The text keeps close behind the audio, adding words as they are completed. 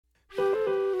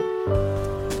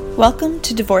Welcome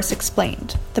to Divorce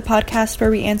Explained, the podcast where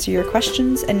we answer your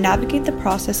questions and navigate the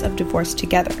process of divorce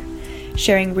together.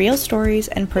 Sharing real stories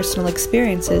and personal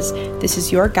experiences, this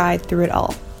is your guide through it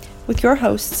all. With your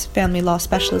hosts, family law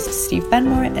specialist Steve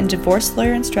Benmore and divorce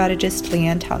lawyer and strategist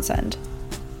Leanne Townsend.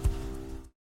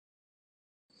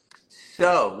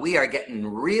 So we are getting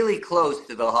really close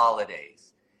to the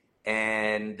holidays,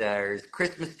 and there's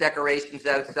Christmas decorations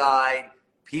outside.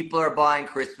 People are buying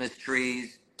Christmas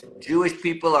trees. Jewish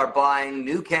people are buying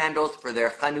new candles for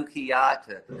their Chanukiah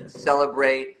to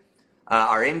celebrate.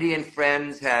 Our Indian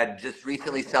friends had just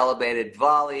recently celebrated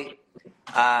Diwali.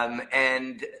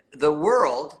 And the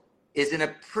world is in a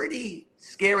pretty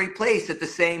scary place at the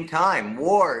same time.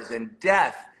 Wars and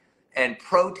death and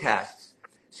protests.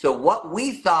 So what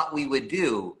we thought we would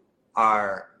do,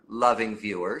 our loving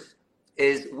viewers,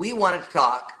 is we want to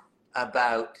talk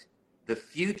about the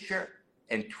future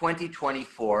in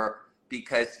 2024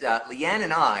 because Leanne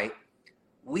and I,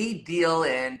 we deal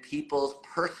in people's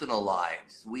personal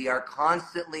lives. We are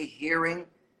constantly hearing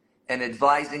and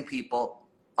advising people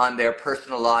on their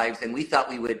personal lives, and we thought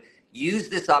we would use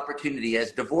this opportunity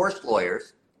as divorce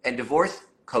lawyers and divorce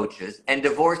coaches and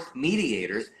divorce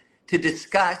mediators to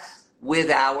discuss with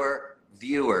our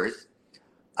viewers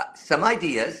some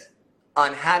ideas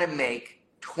on how to make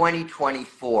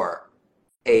 2024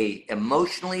 a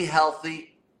emotionally healthy,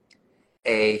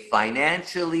 a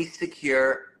financially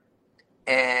secure,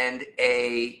 and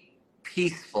a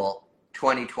peaceful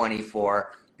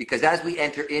 2024. Because as we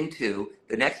enter into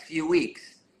the next few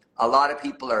weeks, a lot of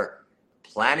people are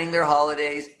planning their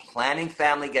holidays, planning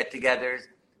family get-togethers,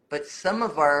 but some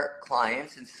of our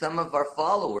clients and some of our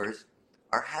followers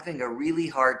are having a really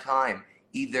hard time,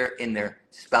 either in their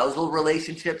spousal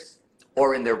relationships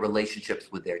or in their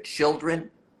relationships with their children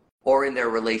or in their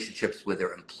relationships with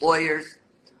their employers,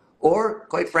 or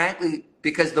quite frankly,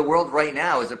 because the world right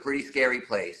now is a pretty scary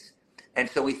place. And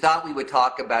so we thought we would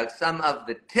talk about some of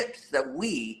the tips that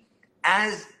we,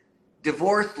 as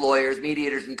divorce lawyers,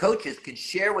 mediators, and coaches, can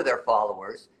share with our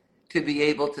followers to be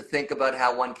able to think about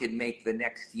how one can make the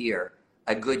next year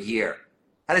a good year.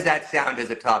 How does that sound as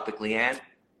a topic, Leanne?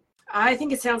 I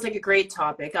think it sounds like a great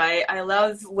topic. I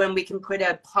love when we can put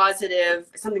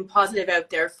something positive out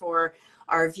there for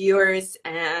our viewers.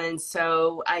 And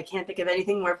so I can't think of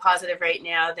anything more positive right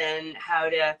now than how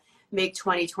to make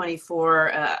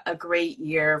 2024 a great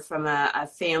year from a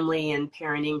family and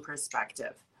parenting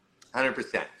perspective.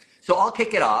 100%. So I'll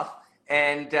kick it off.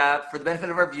 And for the benefit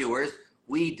of our viewers,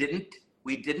 we didn't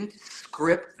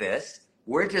script this.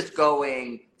 We're just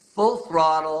going full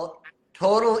throttle,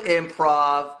 total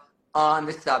improv on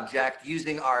the subject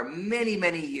using our many,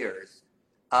 many years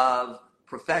of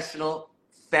professional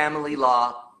family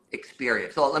law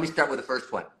experience. So let me start with the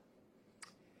first one.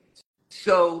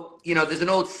 So, there's an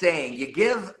old saying, you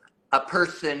give a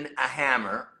person a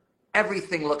hammer,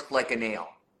 everything looks like a nail.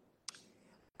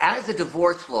 As a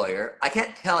divorce lawyer, I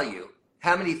can't tell you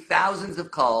how many thousands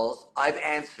of calls I've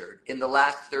answered in the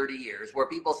last 30 years where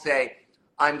people say,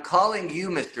 I'm calling you,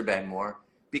 Mr. Benmore,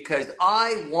 because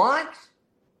I want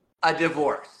a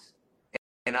divorce.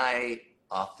 And I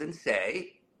often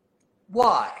say,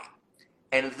 why?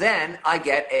 And then I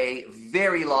get a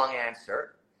very long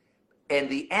answer, and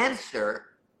the answer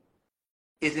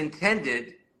is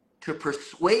intended to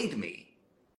persuade me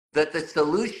that the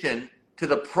solution to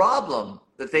the problem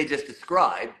that they just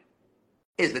described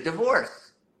is a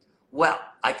divorce. Well,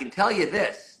 I can tell you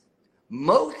this,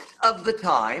 most of the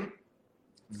time,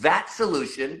 that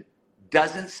solution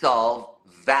doesn't solve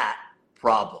that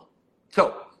problem.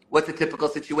 So, what's a typical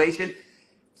situation?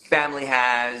 Family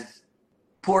has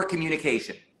poor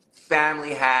communication.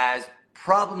 Family has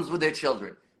problems with their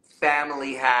children.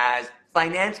 Family has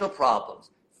financial problems.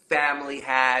 Family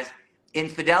has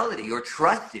infidelity or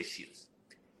trust issues.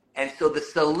 And so the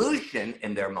solution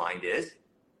in their mind is,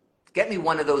 get me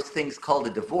one of those things called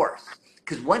a divorce.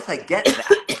 Because once I get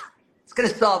that, it's going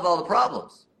to solve all the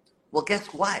problems. Well, guess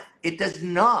what? It does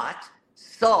not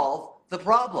solve the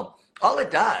problem. All it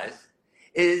does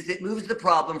is it moves the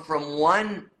problem from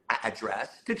one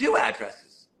address to two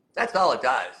addresses. That's all it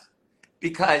does.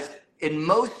 Because in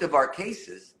most of our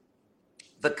cases,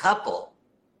 the couple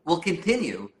will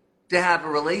continue to have a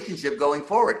relationship going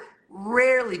forward.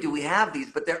 Rarely do we have these,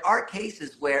 but there are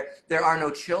cases where there are no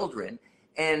children.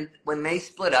 And when they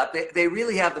split up, they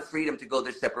really have the freedom to go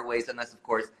their separate ways, unless, of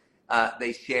course,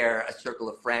 they share a circle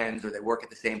of friends or they work at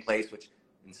the same place, which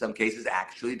in some cases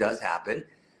actually does happen.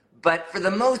 But for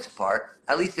the most part,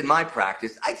 at least in my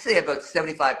practice, I'd say about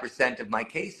 75% of my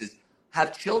cases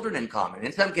have children in common.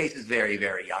 In some cases, very,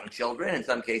 very young children. In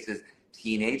some cases,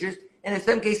 teenagers. And in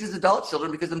some cases, adult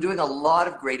children, because I'm doing a lot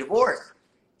of gray divorce.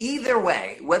 Either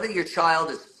way, whether your child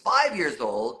is 5 years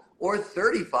old or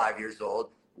 35 years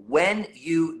old, when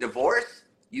you divorce,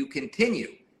 you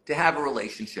continue to have a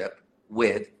relationship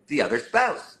with the other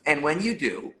spouse. And when you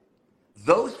do,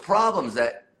 those problems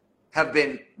that have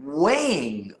been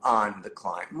weighing on the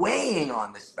client, weighing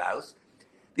on the spouse,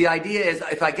 the idea is,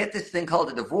 if I get this thing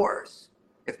called a divorce,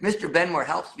 if Mr. Benmore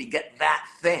helps me get that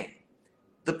thing,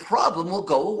 the problem will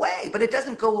go away. But it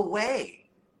doesn't go away.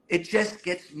 It just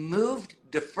gets moved,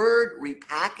 deferred,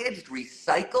 repackaged,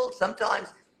 recycled.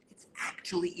 Sometimes it's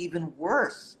actually even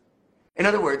worse. In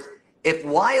other words, if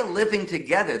while living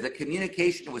together, the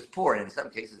communication was poor, and in some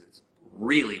cases it's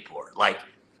really poor, like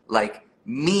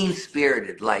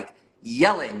mean-spirited, like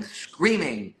yelling,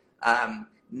 screaming,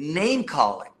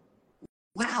 name-calling,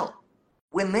 well,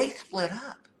 when they split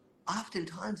up,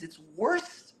 oftentimes it's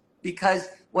worse, because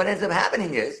what ends up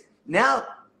happening is now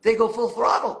they go full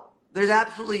throttle. There's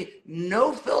absolutely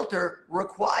no filter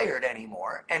required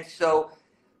anymore. And so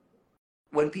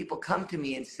when people come to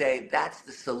me and say, that's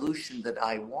the solution that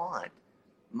I want,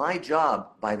 my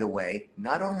job, by the way,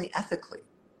 not only ethically,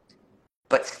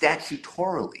 but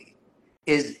statutorily,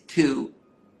 is to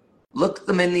look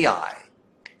them in the eye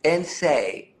and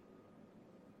say,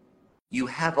 you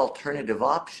have alternative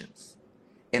options.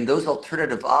 And those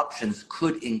alternative options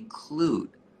could include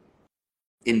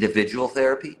individual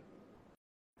therapy,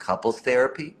 couples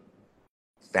therapy,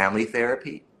 family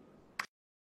therapy.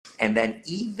 And then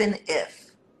even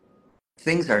if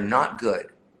things are not good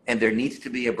and there needs to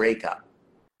be a breakup,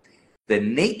 the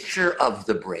nature of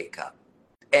the breakup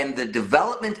and the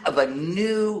development of a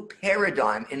new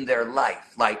paradigm in their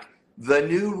life, like the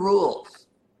new rules,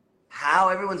 how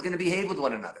everyone's going to behave with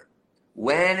one another,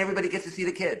 when everybody gets to see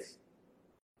the kids,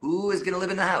 who is going to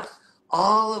live in the house,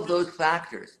 all of those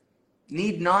factors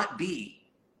need not be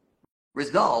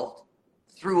resolved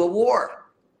through a war.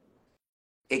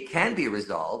 It can be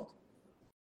resolved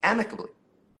amicably.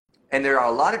 And there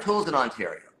are a lot of tools in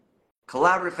Ontario: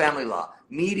 collaborative family law,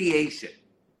 mediation,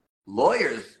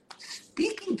 lawyers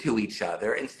speaking to each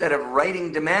other instead of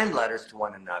writing demand letters to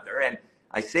one another. And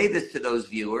I say this to those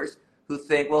viewers who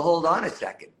think, well, hold on a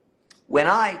second. When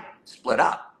I split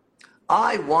up,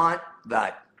 I want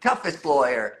the toughest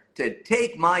lawyer to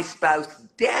take my spouse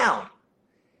down.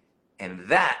 And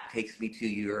that takes me to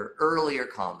your earlier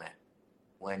comment.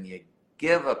 When you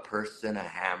give a person a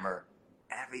hammer,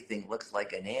 everything looks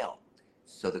like a nail.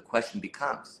 So the question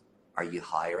becomes, are you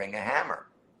hiring a hammer?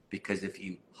 Because if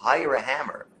you hire a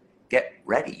hammer, get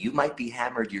ready, you might be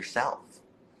hammered yourself.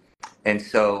 And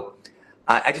so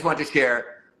I just want to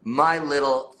share my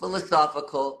little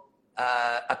philosophical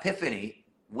epiphany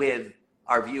with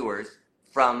our viewers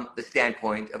from the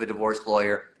standpoint of a divorce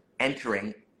lawyer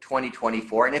entering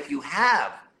 2024. And if you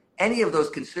have any of those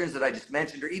concerns that I just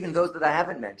mentioned, or even those that I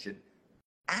haven't mentioned,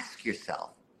 ask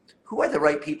yourself, who are the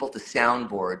right people to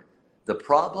soundboard the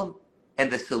problem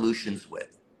and the solutions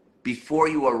with before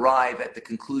you arrive at the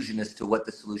conclusion as to what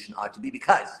the solution ought to be?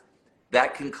 Because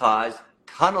that can cause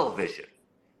tunnel vision.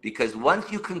 Because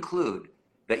once you conclude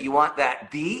that you want that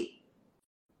B,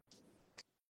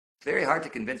 it's very hard to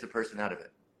convince a person out of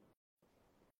it.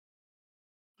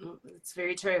 It's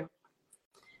very true.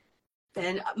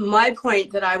 And my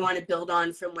point that I want to build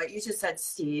on from what you just said,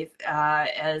 Steve,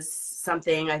 as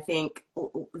something I think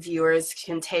viewers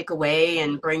can take away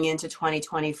and bring into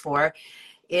 2024,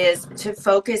 is to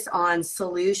focus on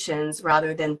solutions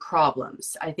rather than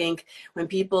problems. I think when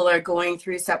people are going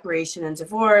through separation and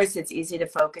divorce, it's easy to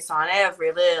focus on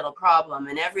every little problem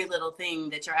and every little thing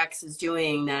that your ex is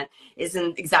doing that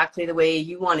isn't exactly the way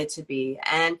you want it to be.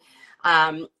 And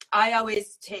I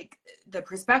always take the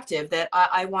perspective that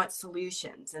I want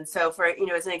solutions. And so for,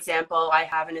 as an example, I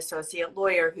have an associate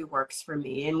lawyer who works for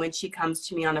me. And when she comes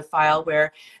to me on a file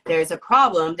where there's a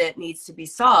problem that needs to be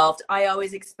solved, I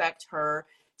always expect her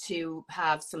to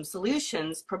have some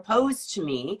solutions proposed to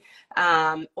me,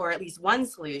 or at least one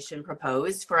solution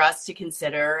proposed for us to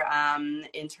consider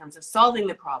in terms of solving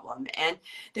the problem. And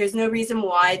there's no reason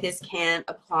why this can't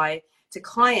apply to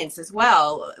clients as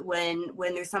well. When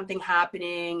there's something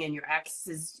happening and your ex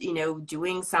is,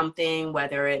 doing something,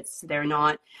 whether it's they're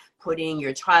not putting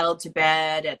your child to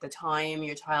bed at the time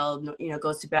your child,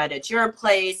 goes to bed at your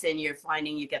place, and you're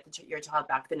finding you get your child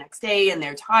back the next day and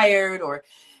they're tired, or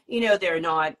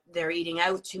they're eating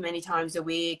out too many times a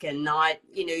week and not,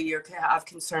 you have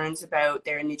concerns about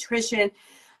their nutrition.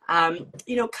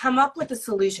 Come up with a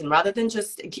solution rather than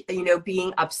just,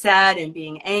 being upset and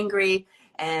being angry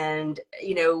and,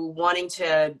 wanting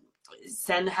to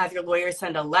have your lawyer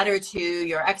send a letter to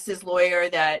your ex's lawyer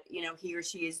that, he or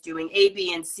she is doing A,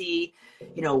 B, and C,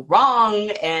 wrong,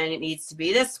 and it needs to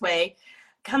be this way.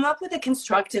 come up with a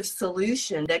constructive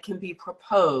solution that can be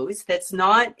proposed, that's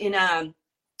not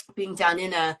being done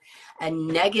in a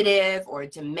negative or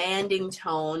demanding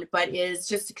tone, but is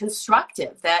just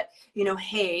constructive. That,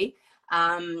 hey,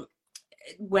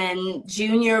 when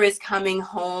Junior is coming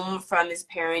home from his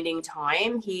parenting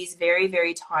time, he's very,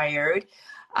 very tired.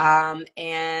 And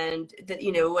that,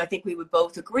 I think we would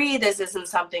both agree this isn't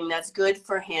something that's good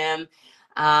for him.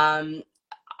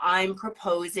 I'm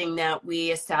proposing that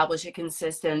we establish a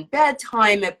consistent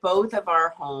bedtime at both of our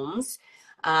homes.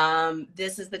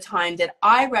 This is the time that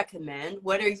I recommend.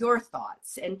 What are your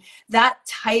thoughts? And that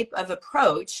type of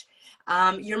approach,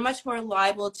 you're much more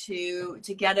liable to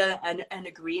get an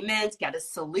agreement, get a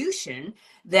solution,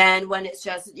 than when it's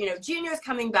just, Junior's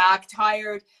coming back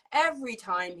tired every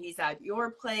time he's at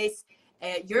your place.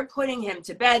 You're putting him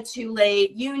to bed too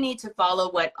late. You need to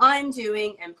follow what I'm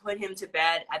doing and put him to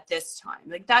bed at this time.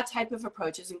 Like, that type of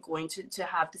approach isn't going to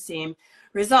have the same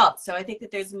results. So I think that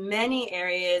there's many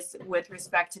areas with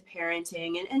respect to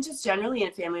parenting and just generally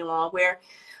in family law where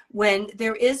when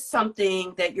there is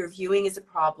something that you're viewing as a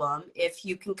problem, if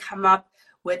you can come up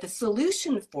with a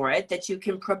solution for it that you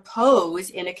can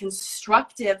propose in a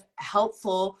constructive,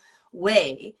 helpful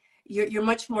way, you're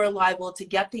much more liable to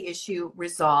get the issue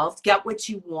resolved, get what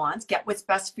you want, get what's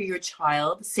best for your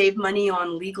child, save money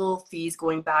on legal fees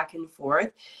going back and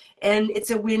forth. And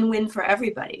it's a win-win for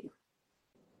everybody.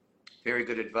 Very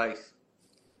good advice.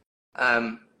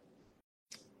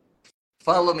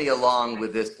 Follow me along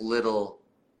with this little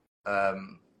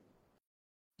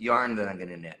yarn that I'm going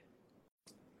to knit.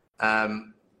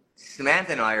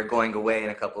 Samantha and I are going away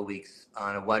in a couple of weeks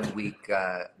on a 1-week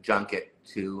junket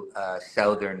to a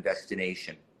southern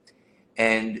destination.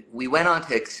 And we went on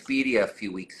to Expedia a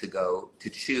few weeks ago to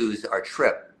choose our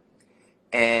trip.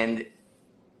 And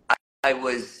I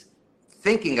was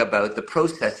thinking about the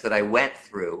process that I went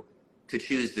through to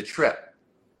choose the trip.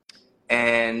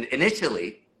 And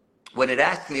initially, when it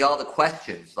asked me all the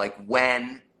questions, like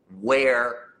when,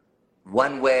 where,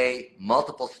 one way,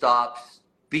 multiple stops,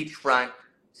 beachfront,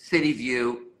 city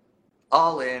view,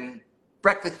 all in,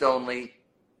 breakfast only,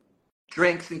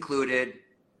 drinks included,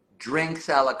 drinks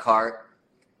a la carte,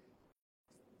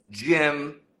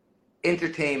 gym,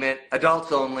 entertainment,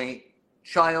 adults only,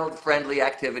 child-friendly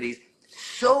activities,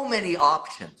 so many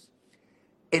options.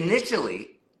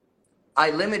 Initially,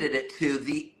 I limited it to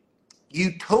the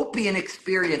utopian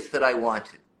experience that I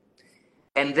wanted.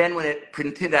 And then when it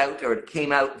printed out or it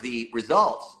came out the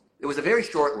results, it was a very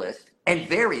short list and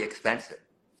very expensive.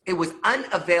 It was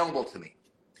unavailable to me.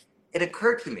 It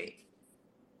occurred to me,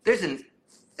 there's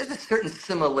a certain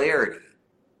similarity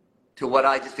to what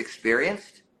I just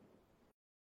experienced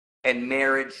and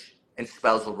marriage and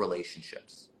spousal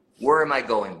relationships. Where am I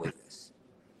going with this?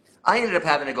 I ended up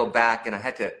having to go back and I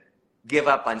had to give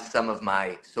up on some of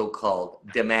my so-called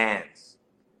demands.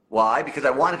 Why? Because I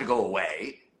wanted to go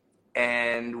away,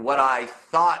 and what I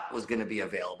thought was going to be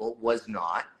available was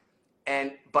not.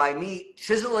 And by me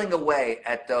chiseling away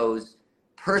at those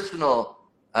personal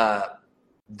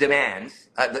demands,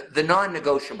 the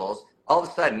non-negotiables, all of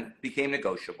a sudden became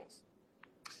negotiables.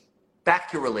 Back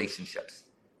to relationships.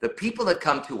 The people that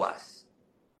come to us,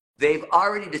 they've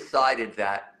already decided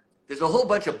that there's a whole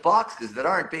bunch of boxes that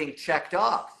aren't being checked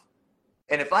off.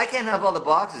 And if I can't have all the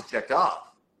boxes checked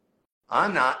off,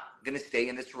 I'm not going to stay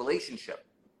in this relationship.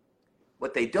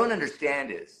 What they don't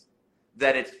understand is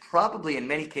that it's probably in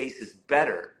many cases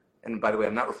better, and by the way,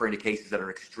 I'm not referring to cases that are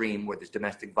extreme where there's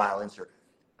domestic violence or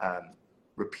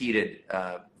repeated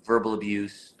verbal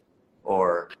abuse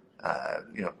or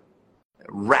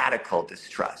radical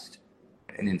distrust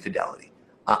and infidelity.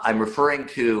 I'm referring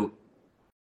to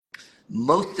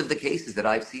most of the cases that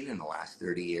I've seen in the last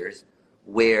 30 years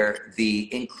where the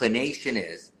inclination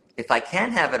is, if I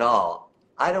can't have it all,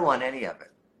 I don't want any of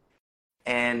it.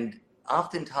 And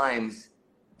oftentimes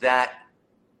that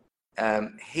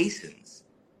hastens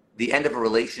the end of a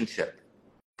relationship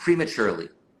prematurely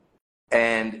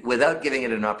and without giving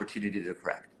it an opportunity to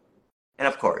correct. And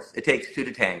of course, it takes two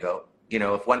to tango.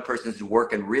 If one person's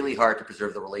working really hard to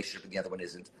preserve the relationship and the other one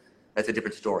isn't, that's a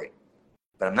different story.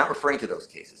 But I'm not referring to those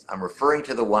cases. I'm referring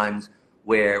to the ones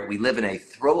where we live in a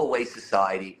throwaway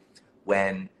society.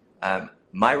 When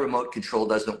my remote control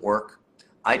doesn't work,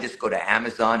 I just go to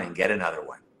Amazon and get another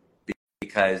one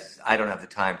because I don't have the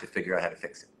time to figure out how to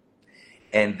fix it.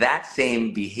 And that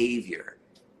same behavior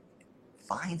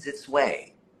finds its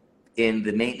way in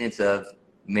the maintenance of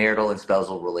marital and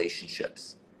spousal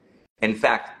relationships. In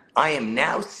fact, I am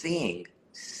now seeing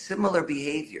similar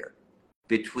behavior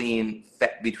between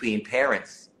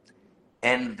parents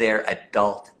and their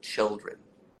adult children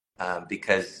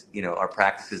because our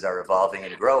practices are evolving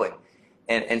and growing.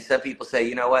 And some people say,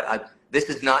 you know what, this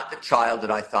is not the child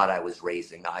that I thought I was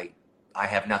raising. I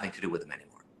have nothing to do with them anymore.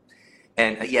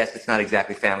 And yes, it's not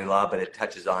exactly family law, but it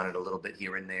touches on it a little bit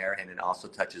here and there. And it also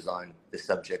touches on the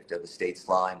subject of estates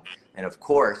law. And of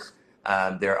course,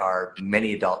 there are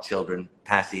many adult children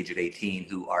past the age of 18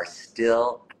 who are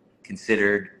still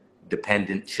considered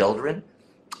dependent children,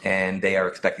 and they are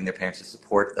expecting their parents to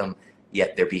support them,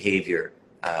 yet their behavior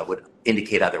would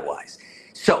indicate otherwise.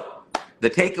 So the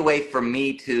takeaway from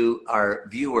me to our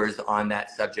viewers on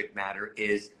that subject matter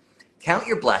is count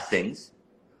your blessings,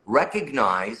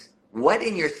 recognize what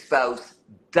in your spouse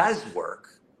does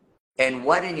work and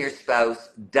what in your spouse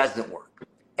doesn't work,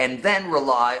 and then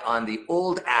rely on the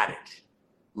old adage.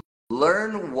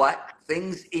 Learn what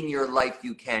things in your life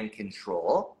you can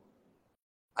control,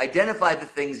 identify the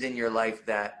things in your life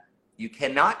that you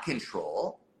cannot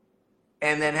control,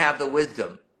 and then have the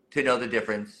wisdom to know the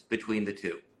difference between the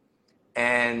two.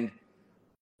 And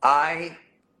I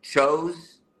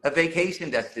chose a vacation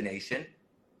destination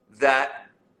that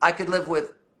I could live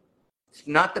with. It's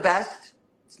not the best.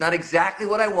 It's not exactly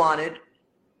what I wanted,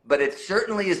 but it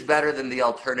certainly is better than the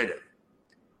alternative.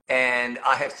 And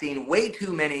I have seen way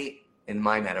too many, in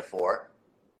my metaphor,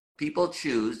 people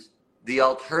choose the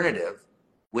alternative,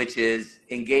 which is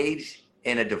engage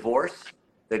in a divorce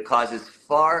that causes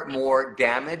far more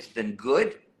damage than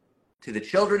good to the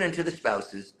children and to the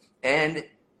spouses. And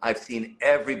I've seen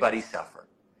everybody suffer.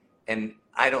 And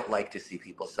I don't like to see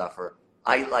people suffer.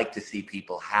 I like to see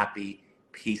people happy,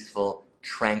 peaceful,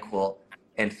 tranquil,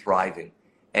 and thriving.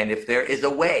 And if there is a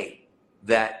way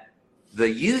that the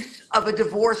use of a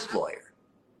divorce lawyer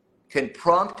can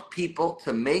prompt people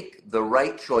to make the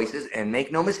right choices, and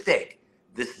make no mistake,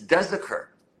 this does occur.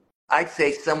 I'd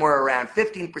say somewhere around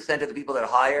 15% of the people that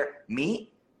hire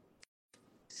me,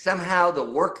 somehow the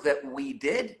work that we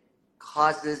did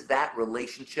causes that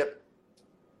relationship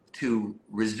to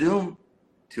resume,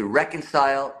 to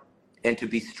reconcile, and to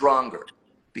be stronger.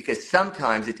 Because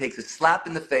sometimes it takes a slap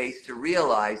in the face to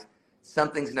realize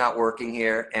something's not working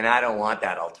here, and I don't want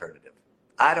that alternative.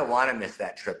 I don't want to miss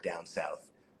that trip down south.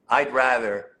 I'd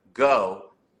rather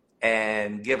go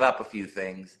and give up a few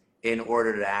things in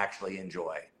order to actually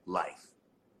enjoy life.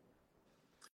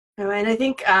 And I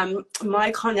think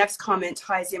my next comment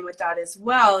ties in with that as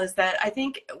well, is that I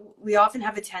think we often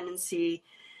have a tendency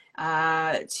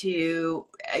to,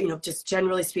 just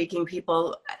generally speaking,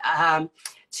 people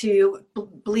to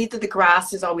believe that the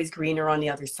grass is always greener on the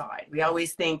other side. We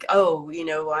always think, I'm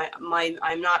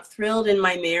not thrilled in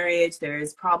my marriage.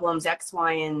 There's problems X,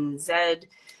 Y, and Z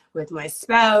with my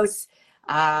spouse.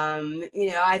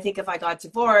 I think if I got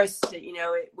divorced,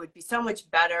 it would be so much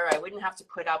better. I wouldn't have to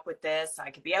put up with this. I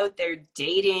could be out there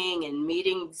dating and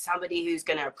meeting somebody who's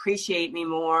going to appreciate me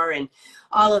more, and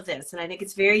all of this. And I think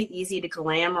it's very easy to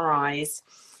glamorize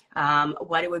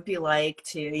what it would be like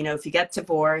to, if you get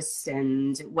divorced,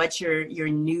 and what your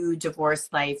new divorce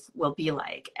life will be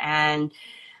like. And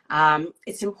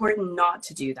it's important not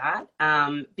to do that,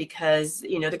 because,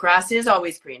 the grass is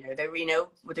always greener.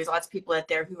 There's lots of people out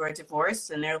there who are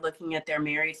divorced, and they're looking at their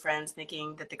married friends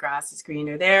thinking that the grass is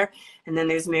greener there. And then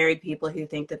there's married people who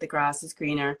think that the grass is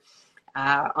greener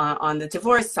on the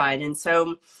divorce side. And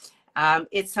so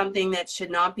it's something that should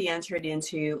not be entered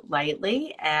into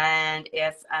lightly. And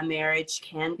if a marriage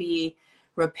can be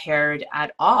repaired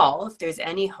at all, if there's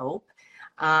any hope,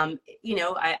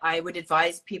 I would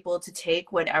advise people to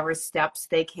take whatever steps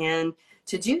they can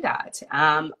to do that.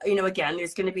 Again,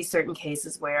 there's going to be certain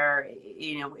cases where,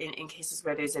 in cases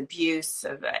where there's abuse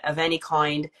of any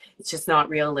kind, it's just not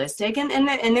realistic. And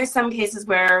there's some cases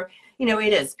where,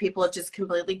 it is. People have just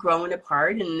completely grown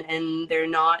apart, and they're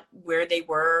not where they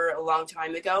were a long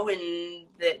time ago, and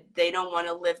that they don't want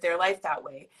to live their life that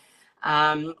way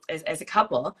as a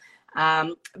couple.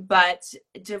 But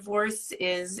divorce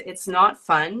it's not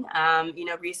fun.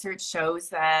 Research shows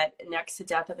that next to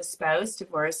death of a spouse,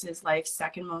 divorce is life's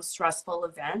second most stressful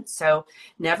event. So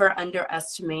never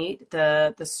underestimate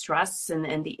the stress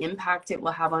and the impact it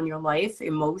will have on your life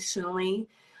emotionally,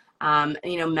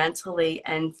 mentally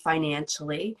and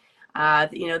financially.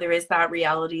 There is that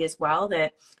reality as well,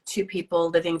 that two people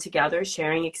living together,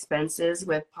 sharing expenses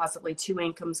with possibly two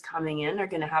incomes coming in, are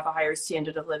going to have a higher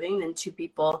standard of living than two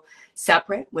people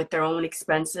separate with their own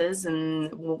expenses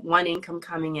and one income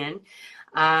coming in.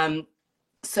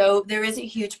 So there is a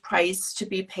huge price to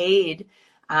be paid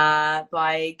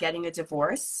by getting a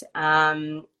divorce.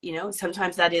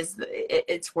 Sometimes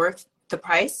it's worth the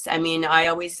price. I mean, I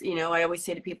always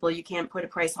say to people, you can't put a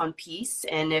price on peace.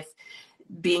 And if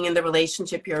being in the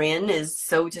relationship you're in is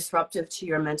so disruptive to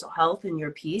your mental health and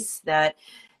your peace, that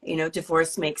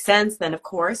divorce makes sense, then of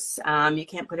course, you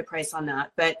can't put a price on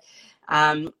that. But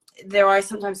there are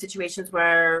sometimes situations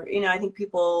where, I think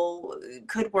people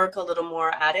could work a little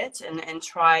more at it and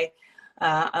try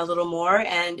a little more.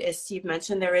 And as Steve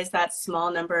mentioned, there is that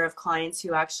small number of clients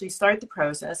who actually start the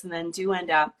process and then do end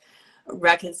up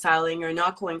reconciling or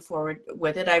not going forward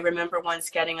with it. I remember once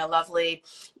getting a lovely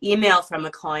email from a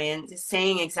client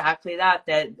saying exactly that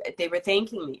they were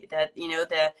thanking me, that,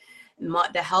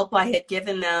 the help I had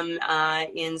given them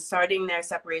in starting their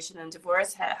separation and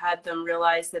divorce had them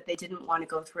realize that they didn't want to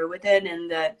go through with it, and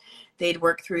that they'd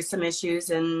worked through some issues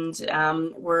and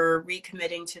were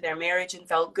recommitting to their marriage and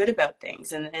felt good about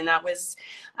things. And that was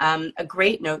a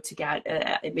great note to get.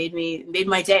 It made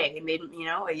my day.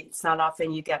 It's not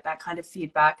often you get that kind of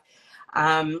feedback.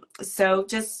 So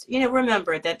just,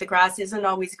 remember that the grass isn't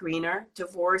always greener.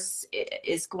 Divorce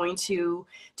is going to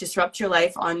disrupt your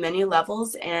life on many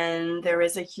levels, and there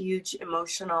is a huge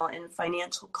emotional and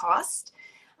financial cost.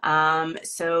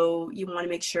 So you want to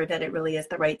make sure that it really is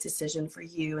the right decision for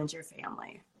you and your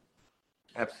family.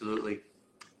 Absolutely.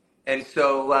 And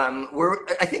so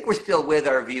I think we're still with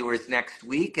our viewers next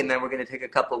week, and then we're going to take a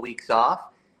couple of weeks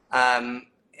off.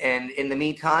 And in the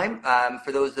meantime,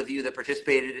 for those of you that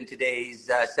participated in today's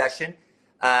session,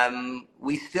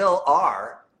 we still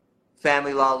are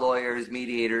family law lawyers,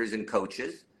 mediators, and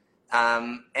coaches.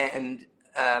 And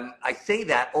I say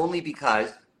that only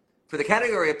because for the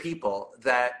category of people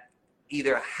that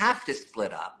either have to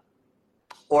split up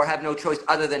or have no choice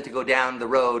other than to go down the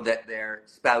road that their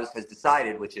spouse has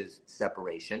decided, which is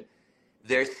separation,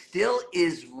 there still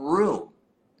is room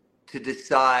to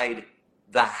decide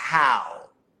the how.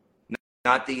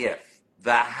 Not the if,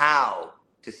 the how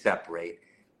to separate.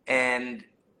 And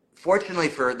fortunately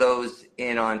for those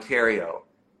in Ontario,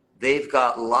 they've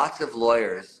got lots of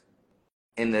lawyers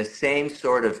in the same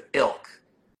sort of ilk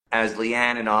as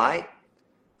Leanne and I,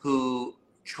 who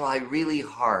try really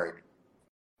hard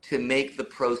to make the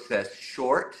process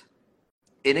short,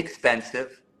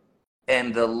 inexpensive,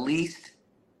 and the least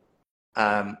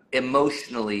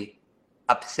emotionally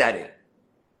upsetting.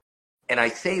 And I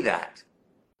say that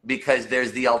because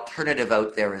there's the alternative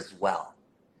out there as well.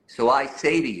 So I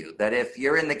say to you that if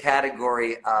you're in the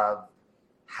category of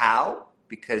how,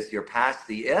 because you're past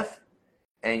the if,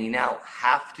 and you now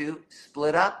have to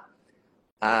split up,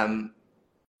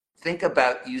 think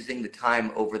about using the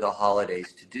time over the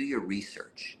holidays to do your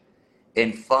research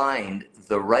and find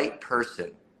the right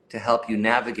person to help you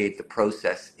navigate the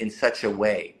process in such a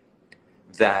way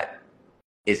that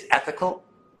is ethical,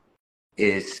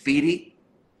 is speedy,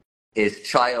 is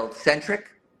child-centric,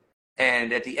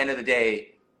 and at the end of the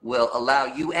day will allow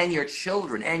you and your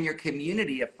children and your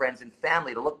community of friends and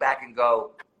family to look back and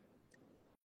go,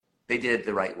 they did it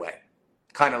the right way.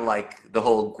 Kind of like the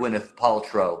whole Gwyneth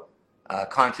Paltrow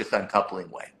conscious uncoupling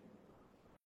way.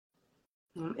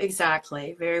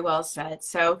 Exactly. Very well said.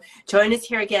 So join us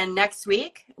here again next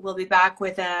week. We'll be back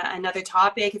with another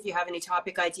topic. If you have any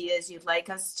topic ideas you'd like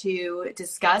us to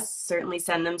discuss, certainly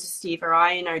send them to Steve or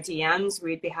I in our DMs.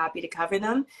 We'd be happy to cover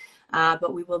them.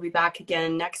 But we will be back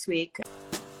again next week.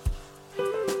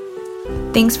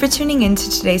 Thanks for tuning in to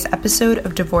today's episode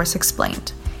of Divorce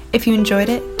Explained. If you enjoyed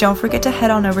it, don't forget to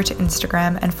head on over to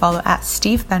Instagram and follow at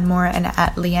Steve Benmore and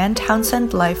at Leanne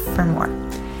Townsend Life for more.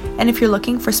 And if you're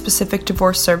looking for specific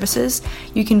divorce services,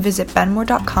 you can visit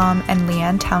benmore.com and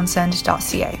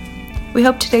leannetownsend.ca. We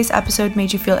hope today's episode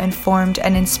made you feel informed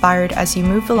and inspired as you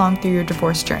move along through your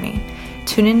divorce journey.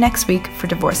 Tune in next week for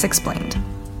Divorce Explained.